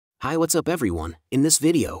Hi, what's up everyone? In this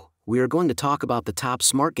video, we are going to talk about the top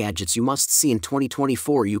smart gadgets you must see in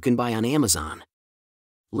 2024 you can buy on Amazon.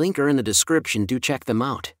 Link are in the description, do check them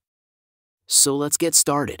out. So let's get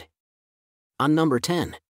started. On number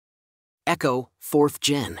 10. Echo, 4th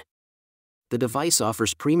Gen. The device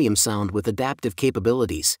offers premium sound with adaptive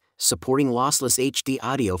capabilities, supporting lossless HD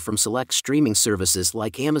audio from select streaming services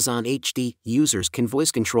like Amazon HD. Users can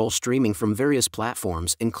voice control streaming from various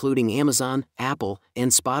platforms including Amazon, Apple,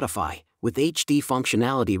 and Spotify, with HD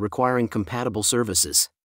functionality requiring compatible services.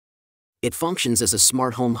 It functions as a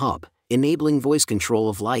smart home hub, enabling voice control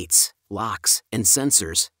of lights, locks, and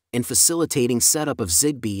sensors, and facilitating setup of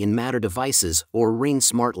Zigbee and Matter devices or Ring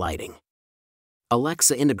smart lighting.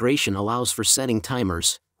 Alexa integration allows for setting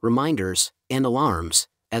timers, reminders, and alarms,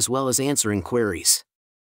 as well as answering queries.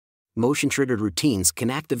 Motion-triggered routines can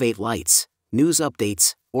activate lights, news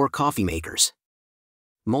updates, or coffee makers.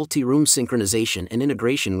 Multi-room synchronization and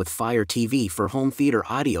integration with Fire TV for home theater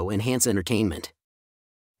audio enhance entertainment.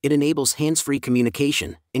 It enables hands-free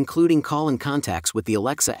communication, including call and contacts with the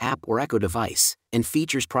Alexa app or Echo device, and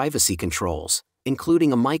features privacy controls,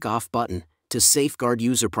 including a mic off button, to safeguard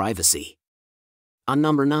user privacy. On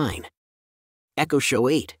number 9. Echo Show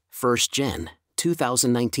 8, 1st Gen,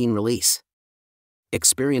 2019 release.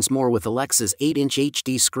 Experience more with Alexa's 8-inch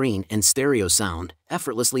HD screen and stereo sound,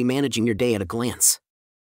 effortlessly managing your day at a glance.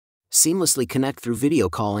 Seamlessly connect through video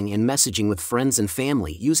calling and messaging with friends and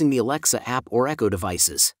family using the Alexa app or Echo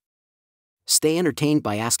devices. Stay entertained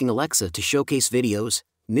by asking Alexa to showcase videos,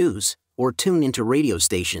 news, or tune into radio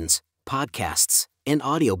stations, podcasts, and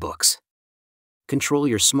audiobooks. Control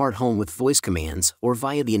your smart home with voice commands or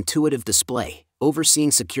via the intuitive display,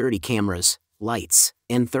 overseeing security cameras, lights,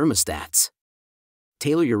 and thermostats.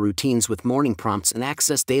 Tailor your routines with morning prompts and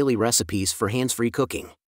access daily recipes for hands-free cooking.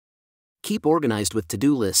 Keep organized with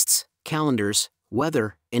to-do lists, calendars,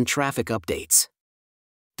 weather, and traffic updates.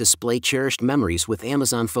 Display cherished memories with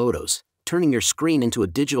Amazon Photos, turning your screen into a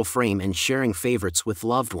digital frame and sharing favorites with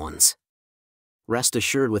loved ones. Rest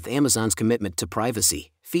assured with Amazon's commitment to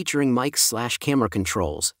privacy, featuring mic/camera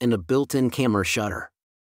controls and a built-in camera shutter.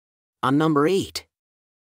 On number 8.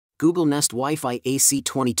 Google Nest Wi-Fi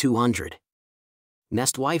AC2200.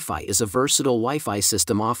 Nest Wi-Fi is a versatile Wi-Fi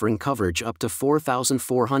system offering coverage up to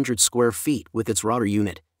 4,400 square feet with its router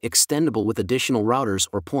unit, extendable with additional routers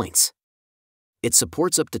or points. It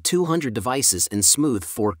supports up to 200 devices and smooth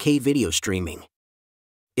 4K video streaming.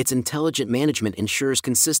 Its intelligent management ensures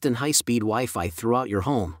consistent high-speed Wi-Fi throughout your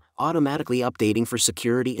home, automatically updating for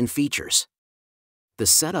security and features. The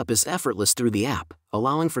setup is effortless through the app,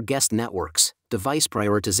 allowing for guest networks, device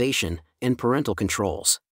prioritization, and parental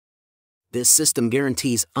controls. This system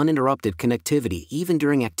guarantees uninterrupted connectivity even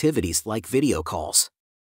during activities like video calls.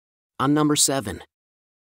 On number 7.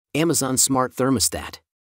 Amazon Smart Thermostat.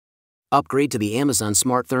 Upgrade to the Amazon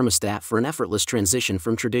Smart Thermostat for an effortless transition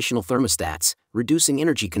from traditional thermostats, reducing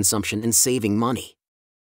energy consumption and saving money.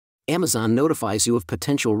 Amazon notifies you of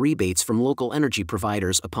potential rebates from local energy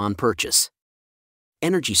providers upon purchase.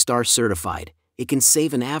 Energy Star certified, it can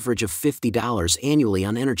save an average of $50 annually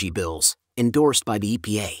on energy bills, endorsed by the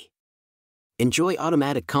EPA. Enjoy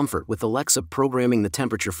automatic comfort with Alexa programming the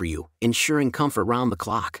temperature for you, ensuring comfort round the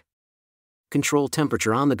clock. Control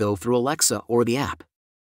temperature on the go through Alexa or the app.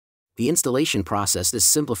 The installation process is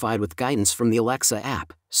simplified with guidance from the Alexa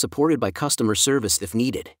app, supported by customer service if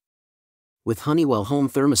needed. With Honeywell home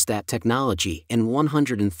thermostat technology and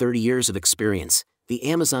 130 years of experience, the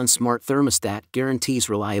Amazon Smart Thermostat guarantees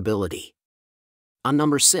reliability. On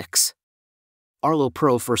number 6. Arlo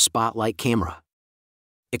Pro for Spotlight Camera.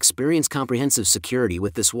 Experience comprehensive security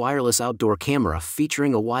with this wireless outdoor camera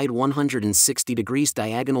featuring a wide 160 degrees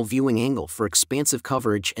diagonal viewing angle for expansive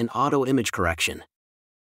coverage and auto image correction.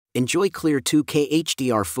 Enjoy clear 2K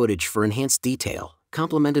HDR footage for enhanced detail,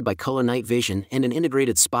 complemented by color night vision and an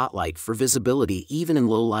integrated spotlight for visibility even in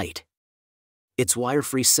low light. Its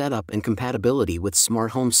wire-free setup and compatibility with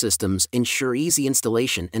smart home systems ensure easy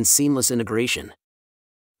installation and seamless integration.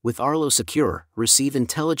 With Arlo Secure, receive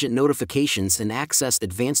intelligent notifications and access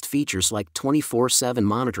advanced features like 24/7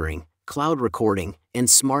 monitoring, cloud recording, and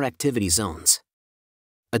smart activity zones.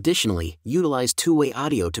 Additionally, utilize two-way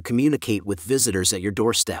audio to communicate with visitors at your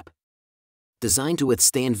doorstep. Designed to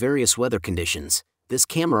withstand various weather conditions, this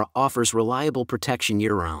camera offers reliable protection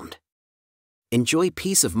year-round. Enjoy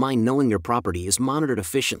peace of mind knowing your property is monitored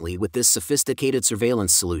efficiently with this sophisticated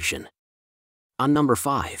surveillance solution. On number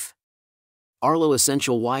 5. Arlo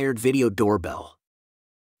Essential Wired Video Doorbell.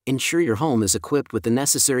 Ensure your home is equipped with the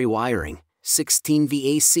necessary wiring, 16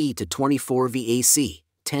 VAC to 24 VAC,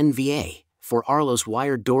 10 VA, for Arlo's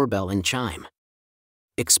wired doorbell and chime.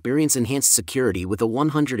 Experience enhanced security with a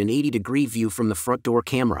 180-degree view from the front door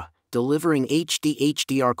camera, delivering HD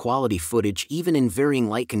HDR quality footage even in varying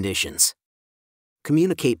light conditions.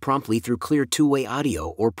 Communicate promptly through clear two-way audio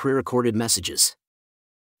or pre-recorded messages.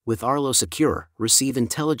 With Arlo Secure, receive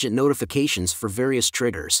intelligent notifications for various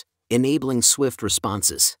triggers, enabling swift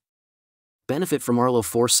responses. Benefit from Arlo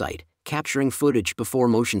Foresight, capturing footage before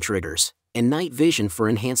motion triggers, and night vision for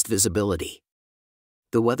enhanced visibility.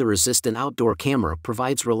 The weather-resistant outdoor camera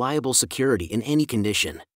provides reliable security in any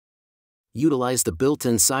condition. Utilize the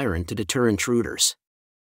built-in siren to deter intruders.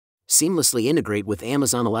 Seamlessly integrate with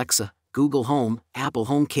Amazon Alexa, Google Home, Apple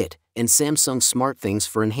HomeKit, and Samsung SmartThings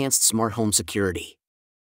for enhanced smart home security.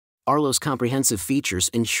 Arlo's comprehensive features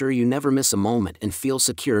ensure you never miss a moment and feel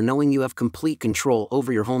secure knowing you have complete control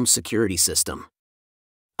over your home's security system.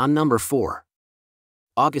 On number 4.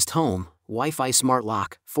 August Home Wi-Fi Smart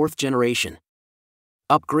Lock, 4th generation.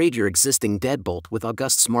 Upgrade your existing deadbolt with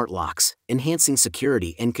August Smart Locks, enhancing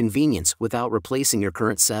security and convenience without replacing your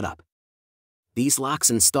current setup. These locks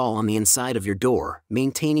install on the inside of your door,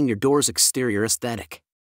 maintaining your door's exterior aesthetic.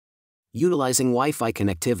 Utilizing Wi-Fi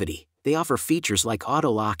connectivity, they offer features like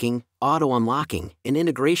auto-locking, auto-unlocking, and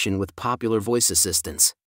integration with popular voice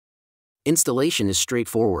assistants. Installation is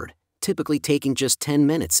straightforward, typically taking just 10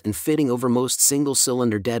 minutes and fitting over most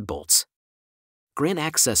single-cylinder deadbolts. Grant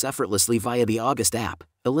access effortlessly via the August app,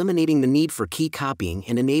 eliminating the need for key copying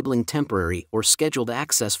and enabling temporary or scheduled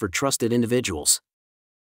access for trusted individuals.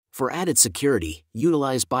 For added security,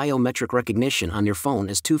 utilize biometric recognition on your phone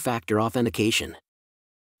as two-factor authentication.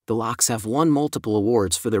 The locks have won multiple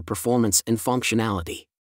awards for their performance and functionality.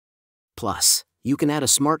 Plus, you can add a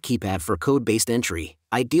smart keypad for code-based entry,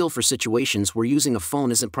 ideal for situations where using a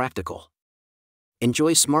phone isn't practical.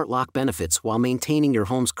 Enjoy smart lock benefits while maintaining your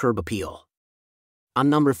home's curb appeal. On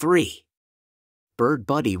number 3. Bird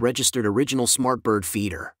Buddy Registered Original Smart Bird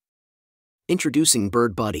Feeder. Introducing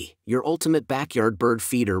Bird Buddy, your ultimate backyard bird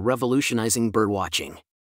feeder revolutionizing birdwatching.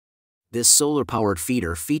 This solar-powered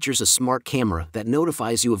feeder features a smart camera that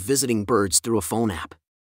notifies you of visiting birds through a phone app.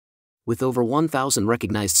 With over 1,000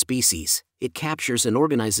 recognized species, it captures and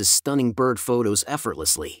organizes stunning bird photos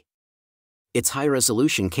effortlessly. Its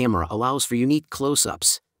high-resolution camera allows for unique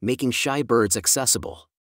close-ups, making shy birds accessible.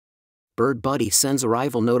 Bird Buddy sends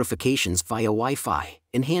arrival notifications via Wi-Fi,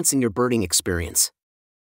 enhancing your birding experience.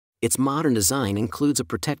 Its modern design includes a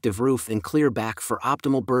protective roof and clear back for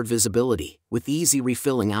optimal bird visibility, with easy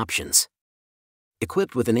refilling options.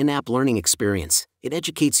 Equipped with an in-app learning experience, it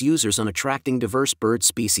educates users on attracting diverse bird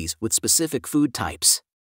species with specific food types.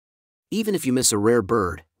 Even if you miss a rare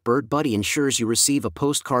bird, Bird Buddy ensures you receive a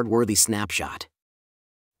postcard-worthy snapshot.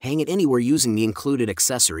 Hang it anywhere using the included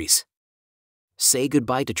accessories. Say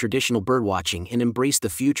goodbye to traditional birdwatching and embrace the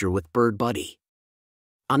future with Bird Buddy.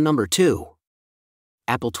 On number 2.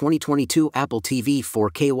 Apple 2022 Apple TV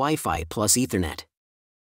 4K Wi-Fi plus Ethernet.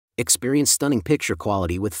 Experience stunning picture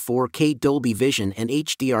quality with 4K Dolby Vision and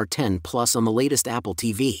HDR10 Plus on the latest Apple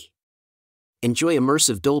TV. Enjoy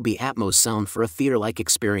immersive Dolby Atmos sound for a theater-like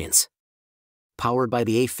experience. Powered by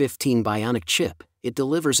the A15 Bionic chip, it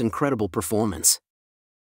delivers incredible performance.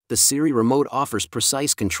 The Siri remote offers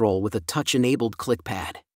precise control with a touch-enabled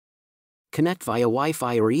clickpad. Connect via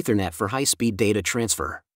Wi-Fi or Ethernet for high-speed data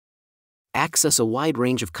transfer. Access a wide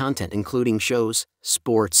range of content including shows,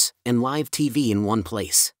 sports, and live TV in one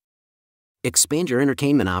place. Expand your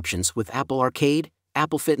entertainment options with Apple Arcade,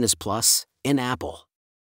 Apple Fitness Plus, and Apple.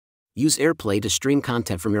 Use AirPlay to stream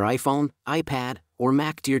content from your iPhone, iPad, or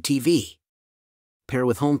Mac to your TV. Pair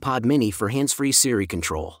with HomePod Mini for hands-free Siri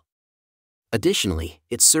control. Additionally,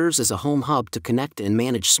 it serves as a home hub to connect and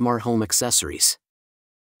manage smart home accessories.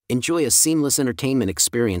 Enjoy a seamless entertainment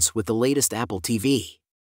experience with the latest Apple TV.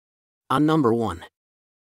 On number 1.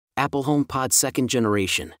 Apple HomePod 2nd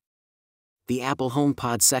Generation. The Apple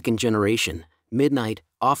HomePod 2nd Generation, Midnight,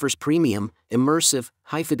 offers premium, immersive,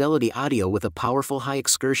 high-fidelity audio with a powerful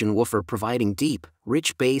high-excursion woofer providing deep,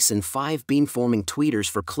 rich bass and 5 beamforming tweeters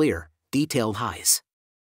for clear, detailed highs.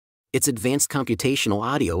 Its advanced computational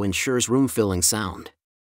audio ensures room-filling sound.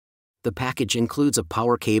 The package includes a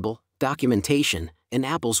power cable, documentation, and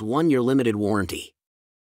Apple's 1-year limited warranty.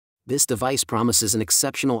 This device promises an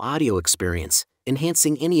exceptional audio experience,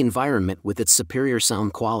 enhancing any environment with its superior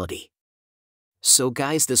sound quality. So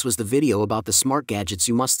guys, this was the video about the smart gadgets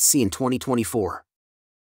you must see in 2024.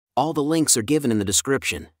 All the links are given in the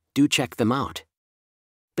description, do check them out.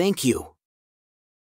 Thank you.